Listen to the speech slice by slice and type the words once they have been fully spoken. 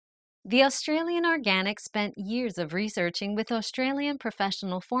The Australian Organic spent years of researching with Australian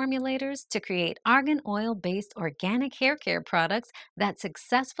professional formulators to create argan oil based organic hair care products that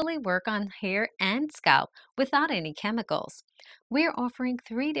successfully work on hair and scalp without any chemicals. We're offering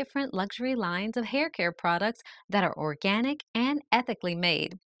three different luxury lines of hair care products that are organic and ethically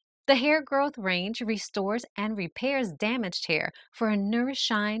made. The hair growth range restores and repairs damaged hair for a nourished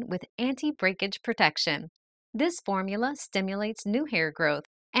shine with anti breakage protection. This formula stimulates new hair growth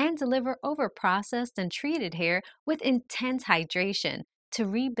and deliver over processed and treated hair with intense hydration to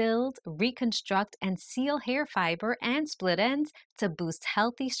rebuild, reconstruct, and seal hair fiber and split ends to boost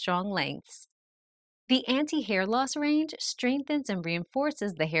healthy, strong lengths. The anti hair loss range strengthens and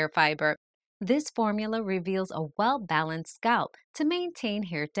reinforces the hair fiber. This formula reveals a well balanced scalp to maintain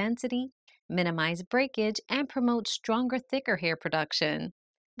hair density, minimize breakage, and promote stronger, thicker hair production.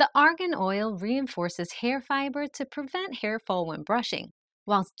 The argan oil reinforces hair fiber to prevent hair fall when brushing,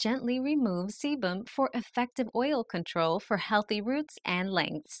 whilst gently removes sebum for effective oil control for healthy roots and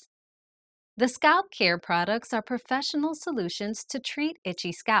lengths. The scalp care products are professional solutions to treat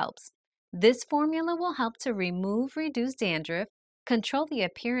itchy scalps. This formula will help to remove reduced dandruff, control the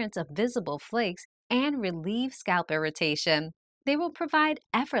appearance of visible flakes, and relieve scalp irritation. They will provide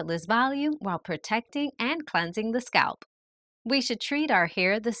effortless volume while protecting and cleansing the scalp. We should treat our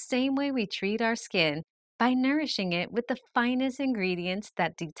hair the same way we treat our skin by nourishing it with the finest ingredients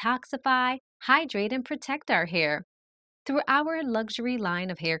that detoxify, hydrate, and protect our hair. Through our luxury line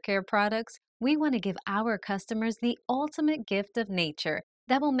of hair care products, we want to give our customers the ultimate gift of nature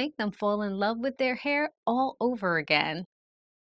that will make them fall in love with their hair all over again.